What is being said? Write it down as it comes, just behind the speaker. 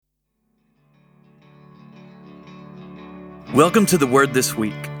Welcome to The Word This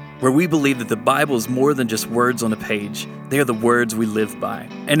Week, where we believe that the Bible is more than just words on a page. They are the words we live by,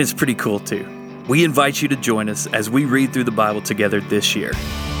 and it's pretty cool too. We invite you to join us as we read through the Bible together this year.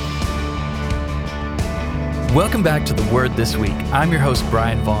 Welcome back to The Word This Week. I'm your host,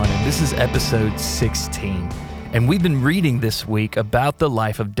 Bryan, and this is episode 16. And we've been reading this week about the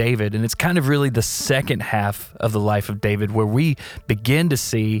life of David, and it's kind of really the second half of the life of David where we begin to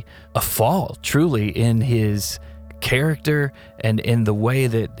see a fall, truly, in his character and in the way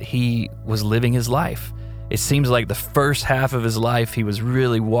that he was living his life. It seems like the first half of his life, he was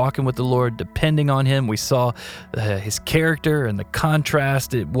really walking with the Lord, depending on him. We saw his character and the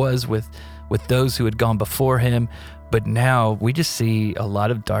contrast it was with those who had gone before him. But now we just see a lot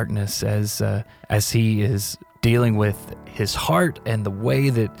of darkness as he is dealing with his heart and the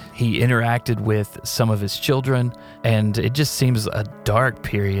way that he interacted with some of his children. And it just seems a dark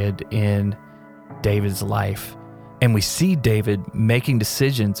period in David's life. And we see David making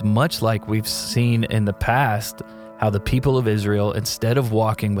decisions much like we've seen in the past, how the people of Israel, instead of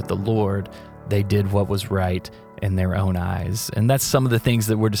walking with the Lord, they did what was right in their own eyes. And that's some of the things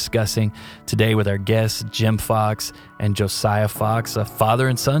that we're discussing today with our guests, Jim Fox and Josiah Fox, a father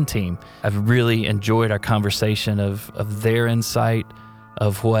and son team. I've really enjoyed our conversation of their insight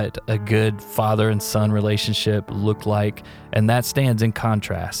of what a good father and son relationship looked like. And that stands in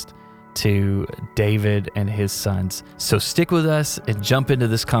contrast to David and his sons. So stick with us and jump into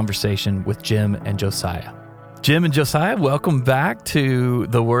this conversation with Jim and Josiah. Jim and Josiah, welcome back to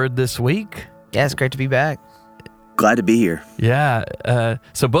The Word This Week. Yeah, it's great to be back. Glad to be here. Yeah.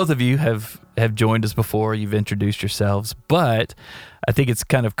 So both of you have joined us before. You've introduced yourselves, but I think it's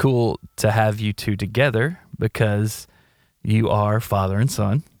kind of cool to have you two together because you are father and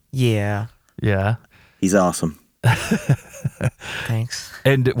son. Yeah. Yeah. He's awesome. Thanks.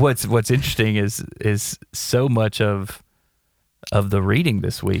 And what's interesting is so much of the reading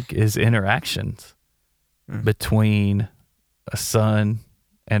this week is interactions between a son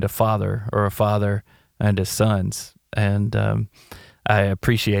and a father, or a father and his sons. And I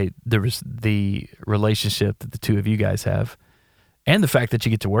appreciate the relationship that the two of you guys have, and the fact that you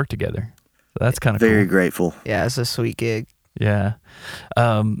get to work together. So that's kind of very cool. Grateful. Yeah, it's a sweet gig. Yeah.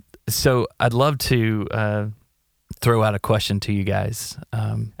 So I'd love to throw out a question to you guys.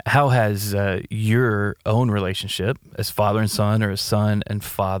 How has your own relationship as father and son, or as son and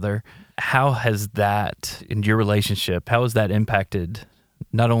father, how has that, in your relationship, how has that impacted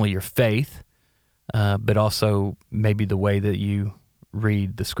not only your faith, but also maybe the way that you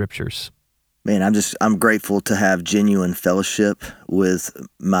read the scriptures? Man, I'm grateful to have genuine fellowship with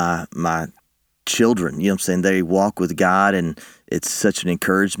my children. You know what I'm saying? They walk with God, and it's such an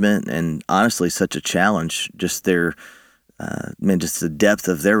encouragement and honestly such a challenge. Just just the depth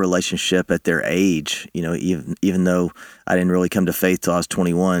of their relationship at their age. You know, even though I didn't really come to faith till I was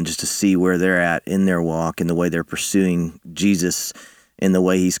 21, just to see where they're at in their walk and the way they're pursuing Jesus in the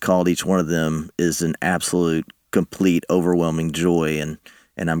way He's called each one of them is an absolute, complete, overwhelming joy.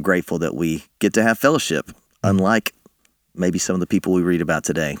 And I'm grateful that we get to have fellowship, unlike maybe some of the people we read about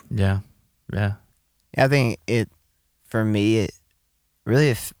today. Yeah. Yeah. I think for me, it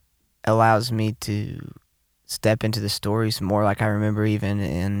really allows me to step into the stories more. Like I remember even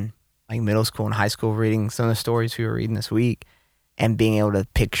in like middle school and high school reading some of the stories we were reading this week and being able to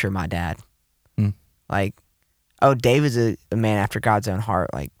picture my dad. Like, oh, David's a man after God's own heart.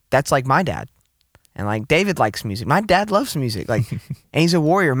 Like, that's like my dad. And like David likes music. My dad loves music. Like, and he's a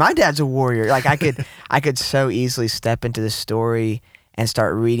warrior. My dad's a warrior. Like I could so easily step into the story and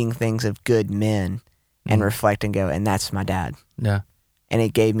start reading things of good men and reflect and go, and that's my dad. Yeah. And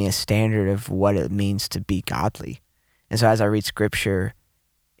it gave me a standard of what it means to be godly. And so as I read scripture,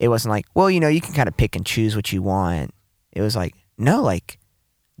 it wasn't like, well, you can kind of pick and choose what you want. It was like, no, like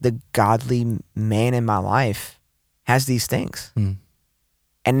the godly man in my life has these things.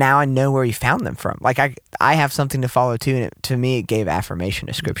 And now I know where he found them from. Like I have something to follow too. And to me, it gave affirmation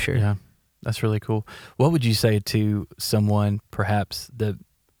to scripture. Yeah. That's really cool. What would you say to someone perhaps that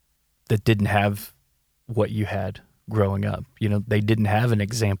didn't have what you had growing up? You know, they didn't have an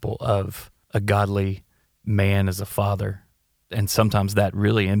example of a godly man as a father. And sometimes that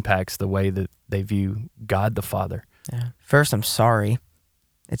really impacts the way that they view God the Father. Yeah. First, I'm sorry.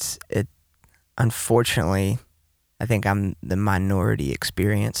 Unfortunately, I think I'm the minority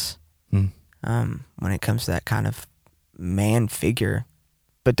experience when it comes to that kind of man figure.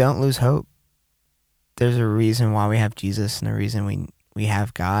 But don't lose hope. There's a reason why we have Jesus, and the reason we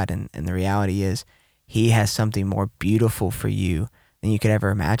have God, and the reality is He has something more beautiful for you than you could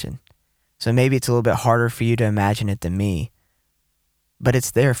ever imagine. So maybe it's a little bit harder for you to imagine it than me, but it's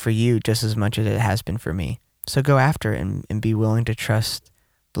there for you just as much as it has been for me. So go after it and be willing to trust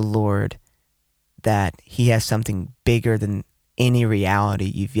the Lord that he has something bigger than any reality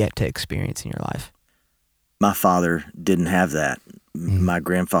you've yet to experience in your life. My father didn't have that. My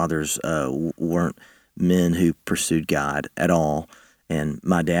grandfathers weren't men who pursued God at all. And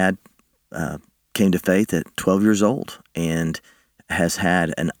my dad came to faith at 12 years old and has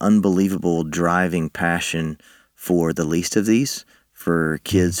had an unbelievable driving passion for the least of these, for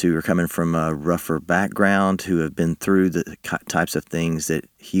kids who are coming from a rougher background, who have been through the types of things that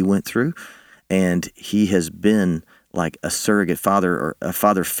he went through. And he has been like a surrogate father or a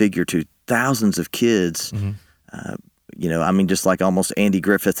father figure to thousands of kids. Just like almost Andy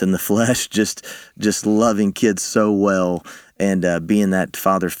Griffith in the flesh, just loving kids so well and being that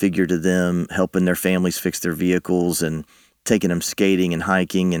father figure to them, helping their families fix their vehicles and taking them skating and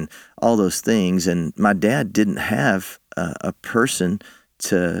hiking and all those things. And my dad didn't have a person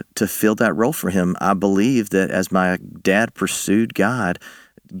to fill that role for him. I believe that as my dad pursued God,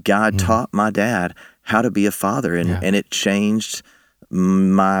 God taught my dad how to be a father, and it changed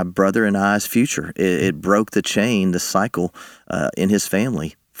my brother and I's future. It broke the chain, the cycle in his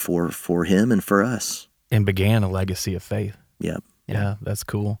family for him and for us. And began a legacy of faith. Yep. Yeah, that's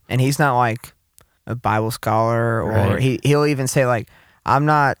cool. And he's not like a Bible scholar, or Right. he'll even say like, I'm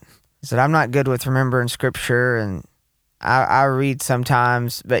not good with remembering scripture, and I read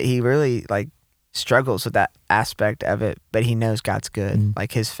sometimes, but he really like struggles with that aspect of it, but he knows God's good.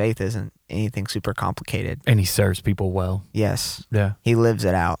 Like his faith isn't anything super complicated. And he serves people well. Yes. Yeah. He lives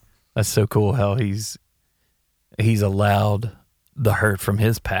it out. That's so cool how he's allowed the hurt from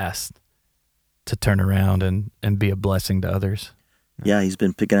his past to turn around and be a blessing to others. Yeah, he's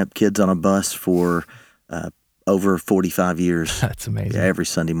been picking up kids on a bus for over 45 years. That's amazing. Yeah, every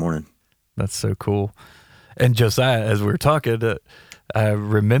Sunday morning. That's so cool. And Josiah, as we were talking, I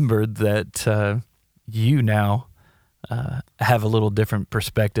remembered that you now have a little different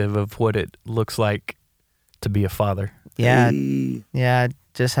perspective of what it looks like to be a father. Yeah. Hey. Yeah. I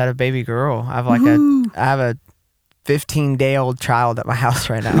just had a baby girl. I have a 15-day-old child at my house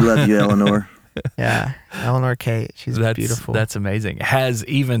right We now. love you, Eleanor. Yeah. Eleanor Kate. She's beautiful. That's amazing. Has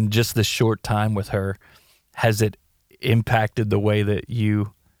even just the short time with her, has it impacted the way that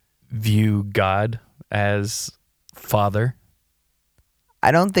you view God as Father?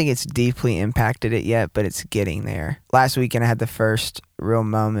 I don't think it's deeply impacted it yet, but it's getting there. Last weekend, I had the first real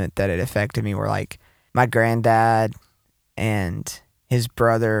moment that it affected me where, like, my granddad and his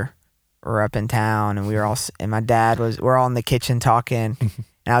brother were up in town, and and my dad we're all in the kitchen talking, and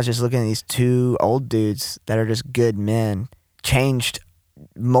I was just looking at these two old dudes that are just good men, changed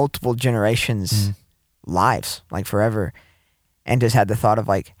multiple generations' lives, like forever, and just had the thought of,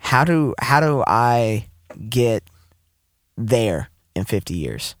 like, how do I get there in 50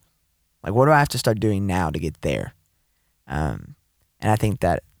 years? Like, what do I have to start doing now to get there? And I think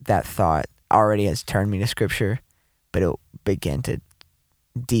that thought already has turned me to scripture, but it'll begin to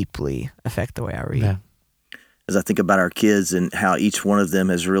deeply affect the way I read. Yeah. As I think about our kids and how each one of them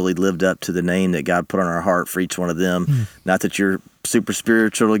has really lived up to the name that God put on our heart for each one of them. Not that you're super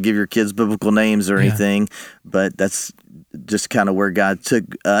spiritual to give your kids biblical names or anything, but that's just kind of where God took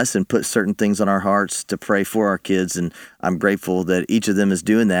us and put certain things on our hearts to pray for our kids. And I'm grateful that each of them is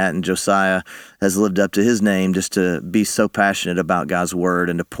doing that. And Josiah has lived up to his name, just to be so passionate about God's word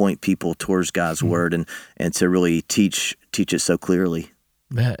and to point people towards God's word and to really teach it so clearly.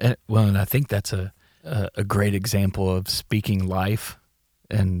 Yeah, and I think that's a great example of speaking life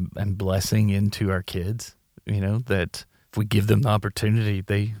and blessing into our kids. You know, that if we give them the opportunity,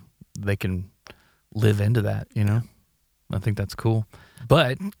 they can live into that. You know, I think that's cool.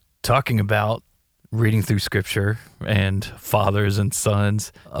 But talking about reading through scripture and fathers and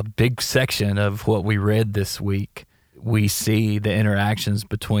sons, a big section of what we read this week, we see the interactions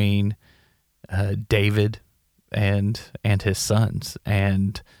between David and his sons,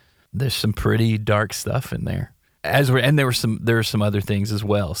 and there's some pretty dark stuff in there. And there were some other things as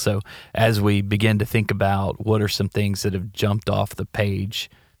well. So as we begin to think about what are some things that have jumped off the page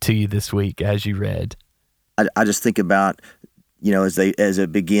to you this week as you read, I just think about, you know, as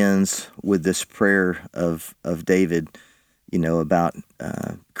it begins with this prayer of David, you know, about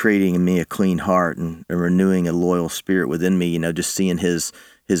creating in me a clean heart and renewing a loyal spirit within me. You know, just seeing his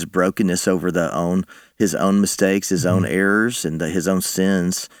brokenness over his own mistakes, his own errors, and his own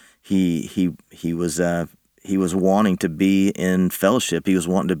sins. He was wanting to be in fellowship. He was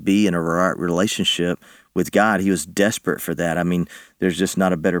wanting to be in a right relationship with God. He was desperate for that. I mean, there's just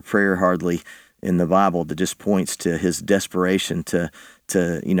not a better prayer hardly in the Bible that just points to his desperation to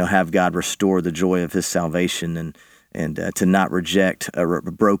have God restore the joy of his salvation. and to not reject a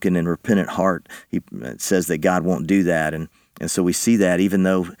broken and repentant heart. He says that God won't do that, and so we see that even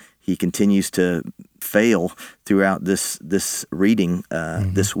though he continues to fail throughout this reading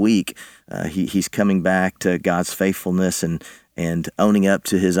this week, he's coming back to God's faithfulness and owning up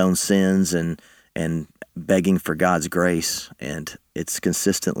to his own sins and begging for God's grace, and it's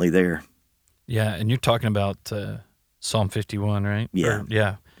consistently there. Yeah, and you're talking about Psalm 51, right? Yeah.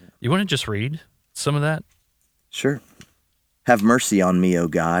 Yeah. You want to just read some of that? Sure. Have mercy on me, O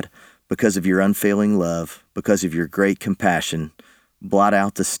God, because of your unfailing love, because of your great compassion. Blot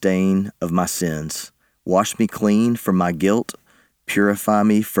out the stain of my sins. Wash me clean from my guilt. Purify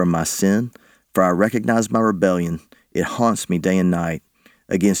me from my sin. For I recognize my rebellion. It haunts me day and night.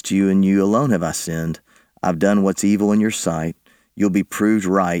 Against you and you alone have I sinned. I've done what's evil in your sight. You'll be proved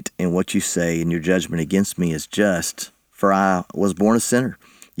right in what you say, and your judgment against me is just. For I was born a sinner.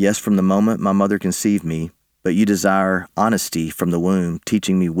 Yes, from the moment my mother conceived me. But you desire honesty from the womb,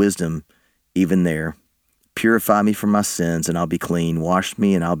 teaching me wisdom even there. Purify me from my sins, and I'll be clean. Wash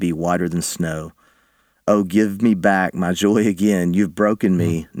me, and I'll be whiter than snow. Oh, give me back my joy again. You've broken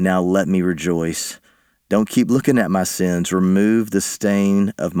me. Now let me rejoice. Don't keep looking at my sins. Remove the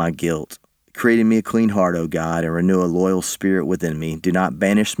stain of my guilt. Create in me a clean heart, O God, and renew a loyal spirit within me. Do not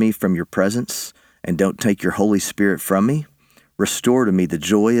banish me from your presence, and don't take your Holy Spirit from me. Restore to me the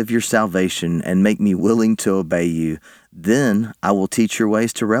joy of your salvation, and make me willing to obey you. Then I will teach your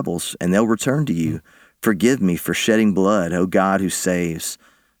ways to rebels, and they'll return to you. Forgive me for shedding blood, O God who saves.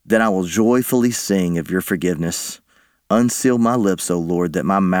 Then I will joyfully sing of your forgiveness. Unseal my lips, O Lord, that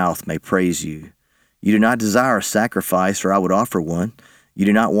my mouth may praise you. You do not desire a sacrifice, or I would offer one. You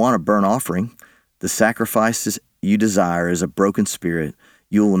do not want a burnt offering. The sacrifices you desire is a broken spirit.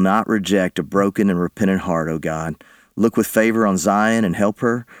 You will not reject a broken and repentant heart, O God. Look with favor on Zion and help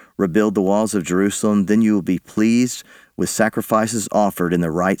her. Rebuild the walls of Jerusalem. Then you will be pleased with sacrifices offered in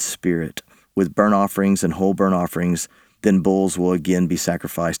the right spirit, with burnt offerings and whole burnt offerings. Then bulls will again be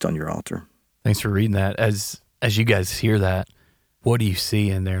sacrificed on your altar. Thanks for reading that. As you guys hear that, what do you see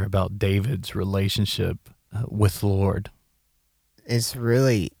in there about David's relationship with the Lord? It's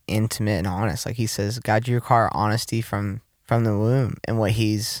really intimate and honest. Like he says, God, you require honesty from the womb. And what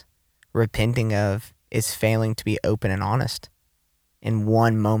he's repenting of is failing to be open and honest in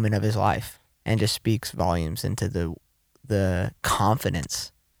one moment of his life, and just speaks volumes into the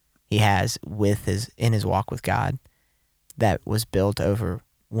confidence he has in his walk with God that was built over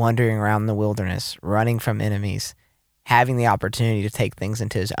wandering around the wilderness, running from enemies, having the opportunity to take things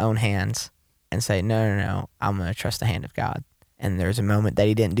into his own hands and say, no, I'm going to trust the hand of God. And there's a moment that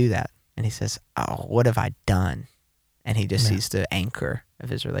he didn't do that. And he says, oh, what have I done? And he just sees the anchor of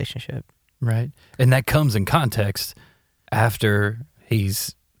his relationship. Right. And that comes in context after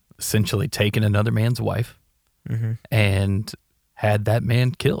he's essentially taken another man's wife and had that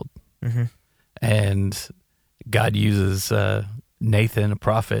man killed. Mm-hmm. And God uses Nathan, a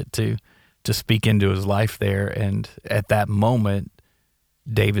prophet, to speak into his life there. And at that moment,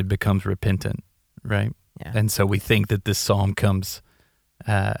 David becomes repentant, right? Yeah. And so we think that this psalm comes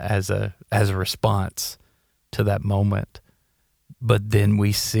as a response to that moment. But then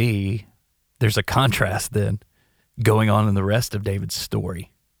we see there's a contrast then going on in the rest of David's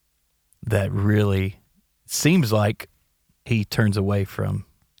story that really seems like he turns away from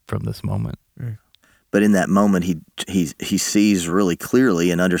this moment. But in that moment, he sees really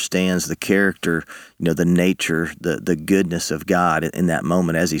clearly and understands the character, the nature, the goodness of God in that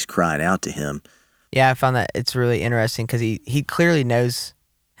moment as he's crying out to him. Yeah, I found that it's really interesting because he clearly knows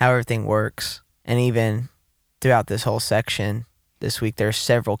how everything works. And even throughout this whole section this week, there's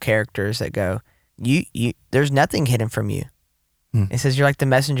several characters that go, you there's nothing hidden from you. It says you're like the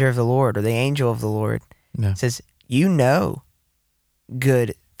messenger of the Lord or the angel of the Lord. Yeah. It says you know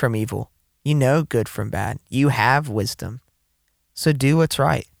good from evil. You know good from bad. You have wisdom. So do what's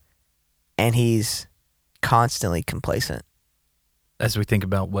right. And he's constantly complacent. As we think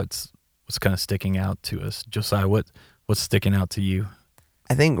about what's kind of sticking out to us, Josiah, what's sticking out to you?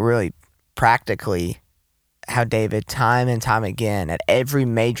 I think really practically how David, time and time again, at every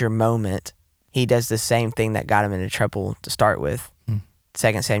major moment, he does the same thing that got him into trouble to start with.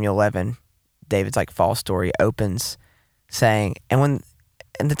 2 Samuel 11, David's fall story opens saying,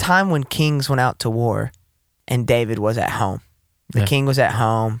 and the time when kings went out to war and David was at home. The king was at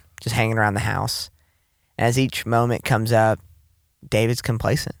home, just hanging around the house. And as each moment comes up, David's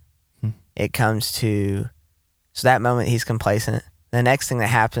complacent. It comes to, so that moment he's complacent. The next thing that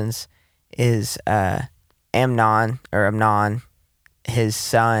happens is Amnon, his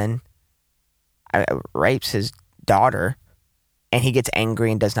son, rapes his daughter, and he gets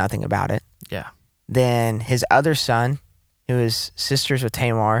angry and does nothing about it. Yeah. Then his other son, who is sisters with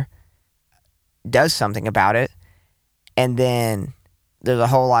Tamar, does something about it. And then there's a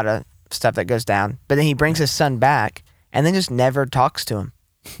whole lot of stuff that goes down. But then he brings his son back and then just never talks to him.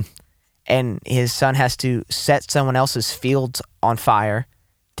 And his son has to set someone else's fields on fire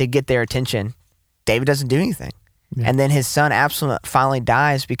to get their attention. David doesn't do anything. Yeah. And then his son Absalom finally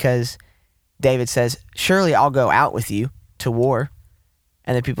dies because David says, surely I'll go out with you to war.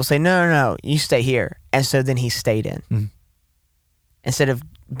 And then people say, no, you stay here. And so then he stayed in. Mm-hmm. Instead of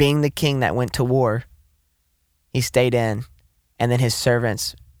being the king that went to war, he stayed in. And then his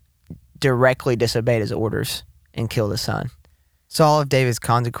servants directly disobeyed his orders and killed his son. So all of David's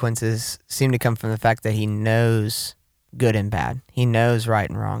consequences seem to come from the fact that he knows good and bad. He knows right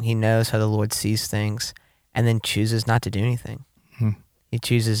and wrong. He knows how the Lord sees things and then chooses not to do anything. Hmm. He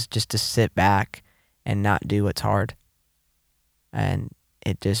chooses just to sit back and not do what's hard. And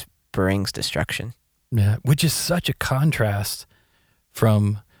it just brings destruction. Yeah, which is such a contrast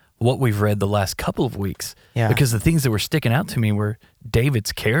from what we've read the last couple of weeks. Yeah. Because the things that were sticking out to me were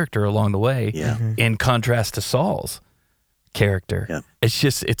David's character along the way in contrast to Saul's character. Yeah.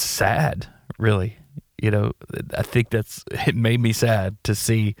 It's sad, really. I think it made me sad to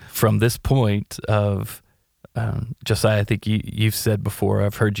see from this point of Josiah. I think you've said before,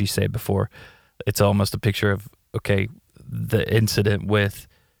 I've heard you say before, it's almost a picture of, okay, the incident with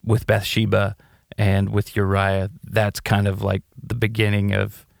Bathsheba and with Uriah, that's kind of like the beginning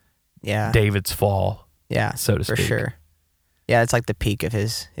of David's fall, so to speak. For sure. Yeah, it's like the peak of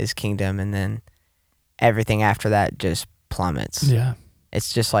his kingdom, and then everything after that just plummets. Yeah.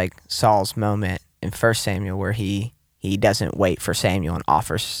 It's just like Saul's moment in 1 Samuel where he doesn't wait for Samuel and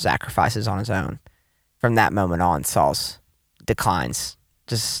offers sacrifices on his own. From that moment on, Saul's declines,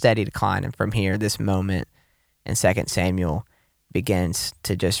 just a steady decline. And from here, this moment in 2 Samuel begins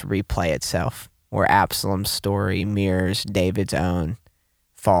to just replay itself, where Absalom's story mirrors David's own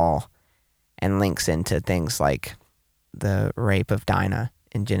fall and links into things like the rape of Dinah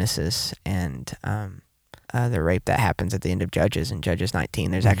in Genesis and the rape that happens at the end of Judges in Judges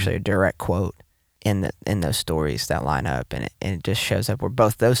 19. There's actually a direct quote in those stories that line up, and it just shows up where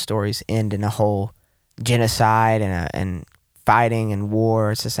both those stories end in a whole genocide and fighting and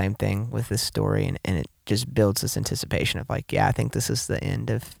war. It's the same thing with this story, and it just builds this anticipation of like, I think this is the end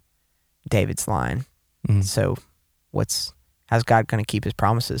of David's line. Mm-hmm. So how's God going to keep his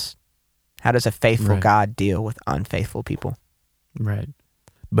promises? How does a faithful God deal with unfaithful people? Right.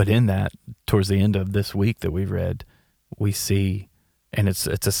 But in that, towards the end of this week that we read, we see, and it's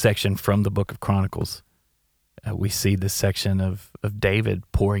a section from the book of Chronicles, we see this section of David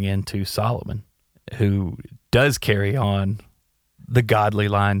pouring into Solomon, who does carry on the godly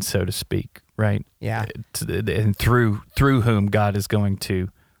line, so to speak, right? Yeah. And through whom God is going to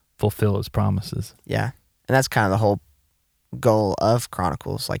fulfill his promises. Yeah. And that's kind of the whole goal of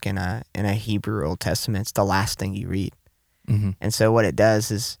Chronicles. Like in a Hebrew Old Testament, it's the last thing you read. Mm-hmm. And so what it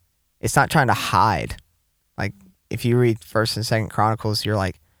does is it's not trying to hide. Like if you read 1st and 2nd Chronicles, you're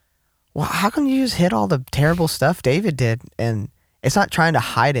like, well, how come you just hit all the terrible stuff David did? And it's not trying to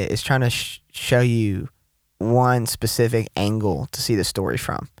hide it. It's trying to show you one specific angle to see the story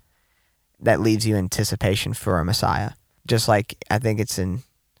from that leaves you anticipation for a Messiah. Just like I think it's in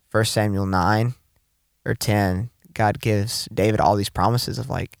 1 Samuel 9 or 10, God gives David all these promises of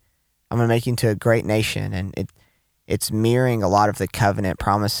like, I'm going to make you into a great nation. And it's mirroring a lot of the covenant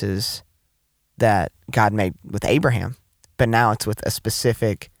promises that God made with Abraham. But now it's with a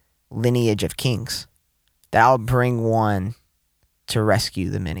specific lineage of kings that I'll bring one to rescue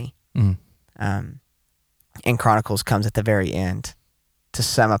the many. Mm. And Chronicles comes at the very end to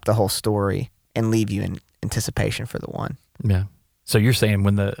sum up the whole story and leave you in anticipation for the one. Yeah. So you're saying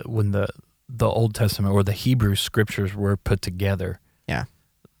when the Old Testament or the Hebrew scriptures were put together,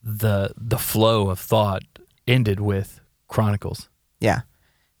 the flow of thought ended with Chronicles. Yeah.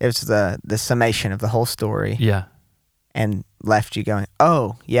 It was the summation of the whole story. Yeah. And left you going,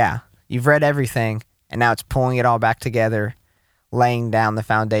 oh, yeah, you've read everything, and now it's pulling it all back together, laying down the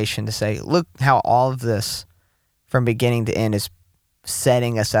foundation to say, look how all of this from beginning to end is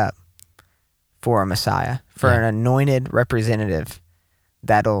setting us up for a Messiah, for an anointed representative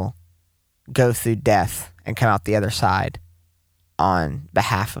that'll go through death and come out the other side on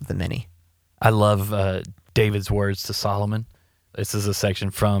behalf of the many. I love David's words to Solomon. This is a section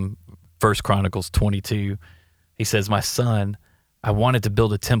from 1 Chronicles 22. He says, my son, I wanted to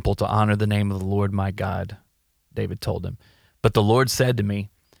build a temple to honor the name of the Lord my God, David told him. But the Lord said to me,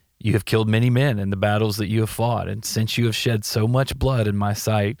 you have killed many men in the battles that you have fought, and since you have shed so much blood in my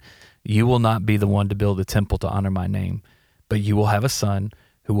sight, you will not be the one to build a temple to honor my name, but you will have a son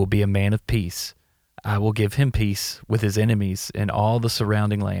who will be a man of peace. I will give him peace with his enemies in all the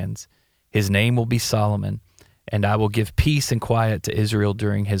surrounding lands. His name will be Solomon, and I will give peace and quiet to Israel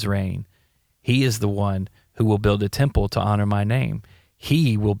during his reign. He is the one who will build a temple to honor my name.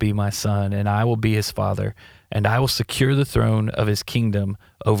 He will be my son, and I will be his father, and I will secure the throne of his kingdom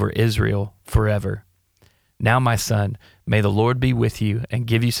over Israel forever. Now, my son, may the Lord be with you and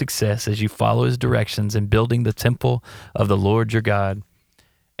give you success as you follow his directions in building the temple of the Lord your God.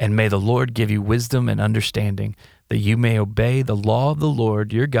 And may the Lord give you wisdom and understanding, that you may obey the law of the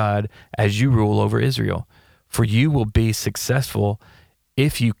Lord your God as you rule over Israel. For you will be successful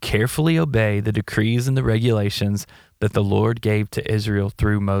if you carefully obey the decrees and the regulations that the Lord gave to Israel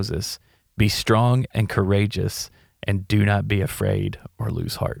through Moses. Be strong and courageous, and do not be afraid or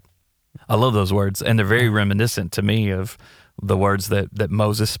lose heart. I love those words, and they're very reminiscent to me of the words that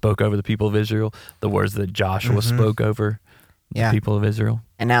Moses spoke over the people of Israel, the words that Joshua spoke over the people of Israel.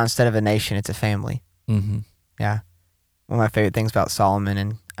 And now instead of a nation, it's a family. Mm-hmm. Yeah. One of my favorite things about Solomon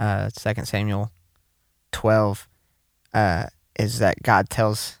in 2 Samuel 12 is that God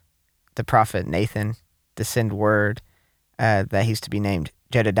tells the prophet Nathan to send word that he's to be named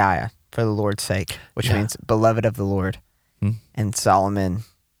Jedediah for the Lord's sake, which means beloved of the Lord. Mm. And Solomon,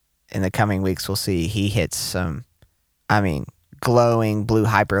 in the coming weeks, we'll see he hits some, glowing blue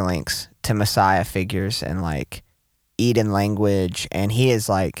hyperlinks to Messiah figures and like Eden language. And he is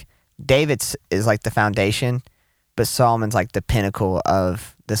like, David's is like the foundation, but Solomon's like the pinnacle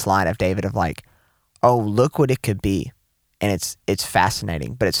of this line of David of like, oh, look what it could be. And it's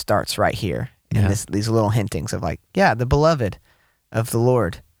fascinating, but it starts right here in these little hintings of like, the beloved of the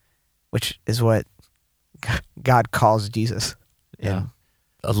Lord, which is what God calls Jesus. Yeah.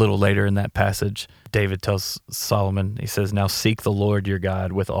 A little later in that passage, David tells Solomon, he says, now seek the Lord your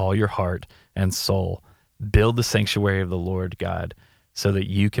God with all your heart and soul. Build the sanctuary of the Lord God so that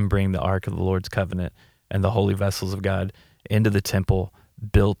you can bring the ark of the Lord's covenant and the holy vessels of God into the temple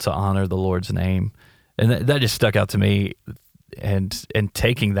built to honor the Lord's name. And that just stuck out to me, and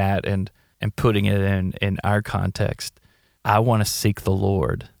taking that and putting it in our context. I want to seek the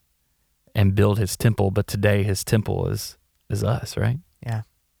Lord and build his temple, but today his temple is us, right? Yeah.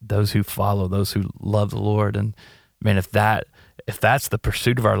 Those who follow, those who love the Lord. And man, if that's the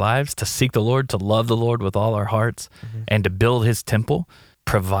pursuit of our lives, to seek the Lord, to love the Lord with all our hearts, and to build his temple,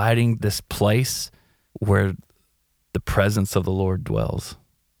 providing this place where the presence of the Lord dwells.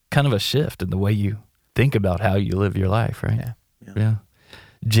 Kind of a shift in the way you think about how you live your life, right? Yeah.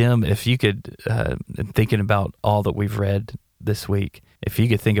 Jim, if you could, thinking about all that we've read this week, if you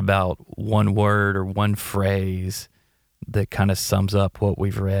could think about one word or one phrase that kind of sums up what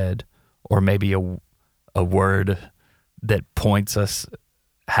we've read, or maybe a word that points us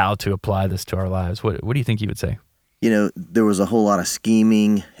how to apply this to our lives, what do you think you would say? There was a whole lot of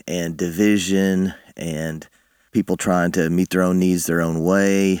scheming and division and people trying to meet their own needs their own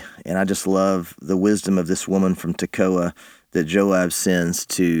way. And I just love the wisdom of this woman from Tekoa that Joab sends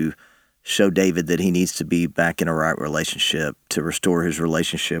to show David that he needs to be back in a right relationship, to restore his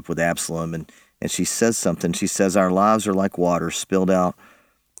relationship with Absalom. And she says something. She says, our lives are like water spilled out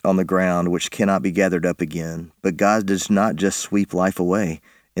on the ground, which cannot be gathered up again. But God does not just sweep life away.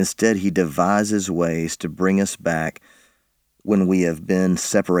 Instead, he devises ways to bring us back when we have been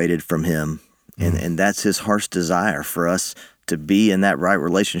separated from him. And that's his heart's desire, for us to be in that right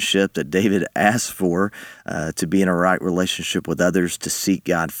relationship that David asked for, to be in a right relationship with others, to seek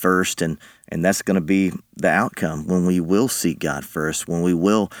God first. And that's going to be the outcome when we will seek God first, when we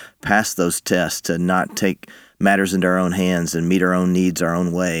will pass those tests, to not take matters into our own hands and meet our own needs our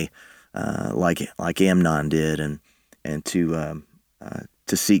own way, like Amnon did, and to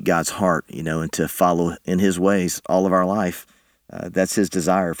seek God's heart, and to follow in his ways all of our life. That's his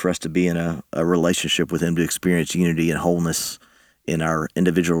desire, for us to be in a relationship with him, to experience unity and wholeness in our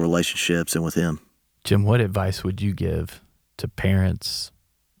individual relationships and with him. Jim, what advice would you give to parents,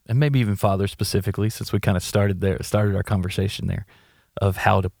 and maybe even fathers specifically, since we kind of started our conversation there, of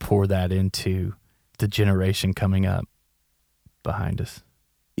how to pour that into the generation coming up behind us?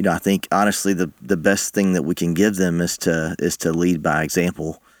 I think honestly the best thing that we can give them is to lead by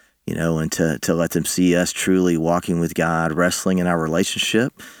example. And to let them see us truly walking with God, wrestling in our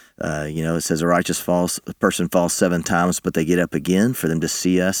relationship. It says a person falls 7 times, but they get up again. For them to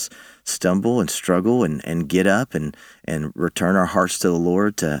see us stumble and struggle and get up and return our hearts to the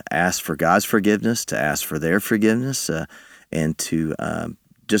Lord, to ask for God's forgiveness, to ask for their forgiveness, and to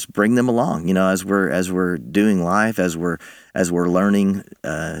just bring them along. As we're doing life, as we're learning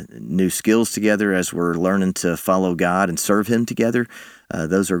new skills together, as we're learning to follow God and serve him together.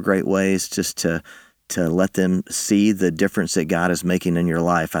 Those are great ways just to to let them see the difference that God is making in your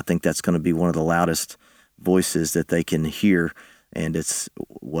life. I think that's going to be one of the loudest voices that they can hear. And it's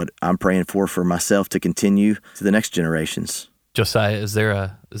what I'm praying for myself to continue to the next generations. Josiah, is there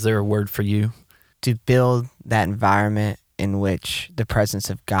a word for you? To build that environment in which the presence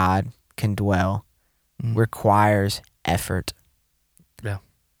of God can dwell requires effort. Yeah.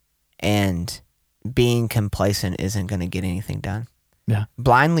 And being complacent isn't going to get anything done. Yeah.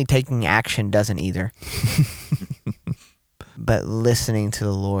 Blindly taking action doesn't either. But listening to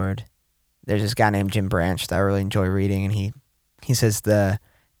the Lord. There's this guy named Jim Branch that I really enjoy reading, and he says the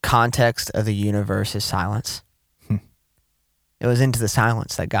context of the universe is silence. It was into the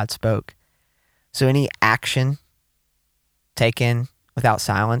silence that God spoke. So any action taken without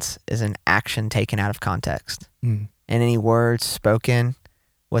silence is an action taken out of context. And any words spoken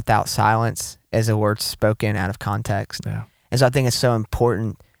without silence is a word spoken out of context. Yeah. And so I think it's so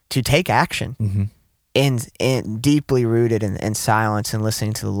important to take action and deeply rooted in silence and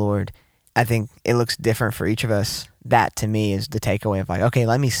listening to the Lord. I think it looks different for each of us. That to me is the takeaway of like, okay,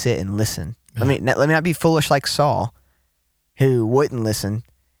 let me sit and listen. Let me not be foolish like Saul, who wouldn't listen,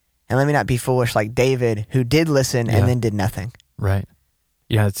 and let me not be foolish like David, who did listen and then did nothing. Right.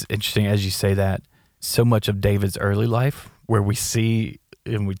 Yeah, it's interesting as you say that. So much of David's early life, where we see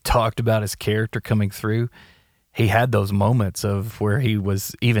and we talked about his character coming through, he had those moments of where he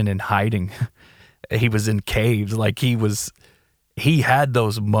was even in hiding. He was in caves. Like he had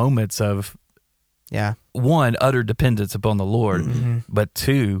those moments of, one, utter dependence upon the Lord, but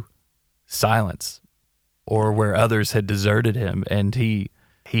two, silence, or where others had deserted him, and he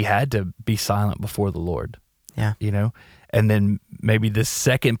had to be silent before the Lord. Yeah. You know? And then maybe the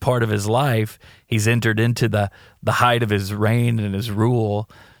second part of his life, he's entered into the height of his reign and his rule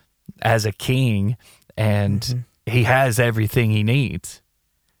as a king, and he has everything he needs.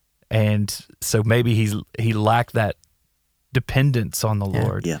 And so maybe he lacked that dependence on the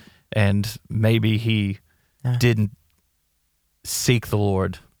Lord. Yeah. And maybe he didn't seek the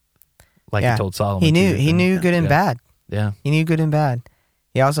Lord like he told Solomon. He knew good and bad. Yeah. He knew good and bad.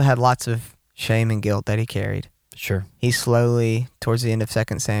 He also had lots of shame and guilt that he carried. Sure. He slowly, towards the end of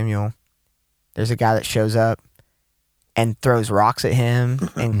 2 Samuel, there's a guy that shows up and throws rocks at him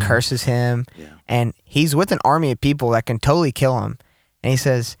and curses him. Yeah. And he's with an army of people that can totally kill him. And he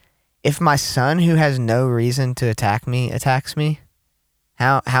says, if my son who has no reason to attack me attacks me,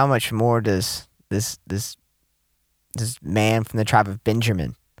 how much more does this man from the tribe of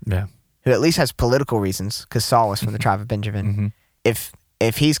Benjamin, who at least has political reasons, because Saul was from the tribe of Benjamin, if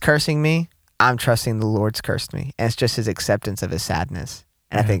he's cursing me, I'm trusting the Lord's cursed me. And it's just his acceptance of his sadness.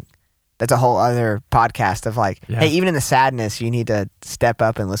 And I think that's a whole other podcast of like, hey, even in the sadness, you need to step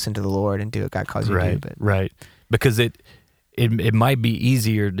up and listen to the Lord and do what God calls you to do. Right. Because it might be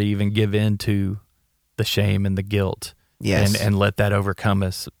easier to even give in to the shame and the guilt. Yes. And let that overcome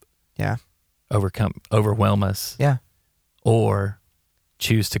us. Yeah. Overwhelm us. Yeah. Or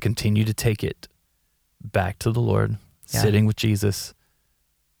choose to continue to take it back to the Lord, sitting with Jesus,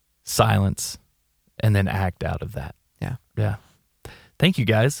 silence, and then act out of that. Yeah. Yeah. Thank you,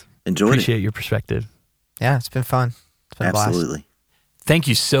 guys. Appreciate your perspective. Yeah, it's been fun. It's been a blast. Absolutely. Thank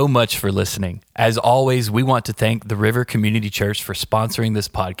you so much for listening. As always, we want to thank the River Community Church for sponsoring this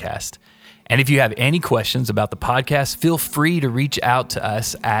podcast. And if you have any questions about the podcast, feel free to reach out to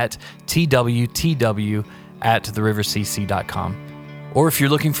us at twtw@therivercc.com. Or if you're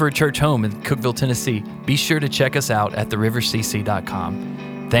looking for a church home in Cookeville, Tennessee, be sure to check us out at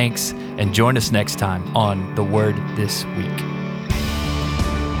therivercc.com. Thanks, and join us next time on The Word This Week.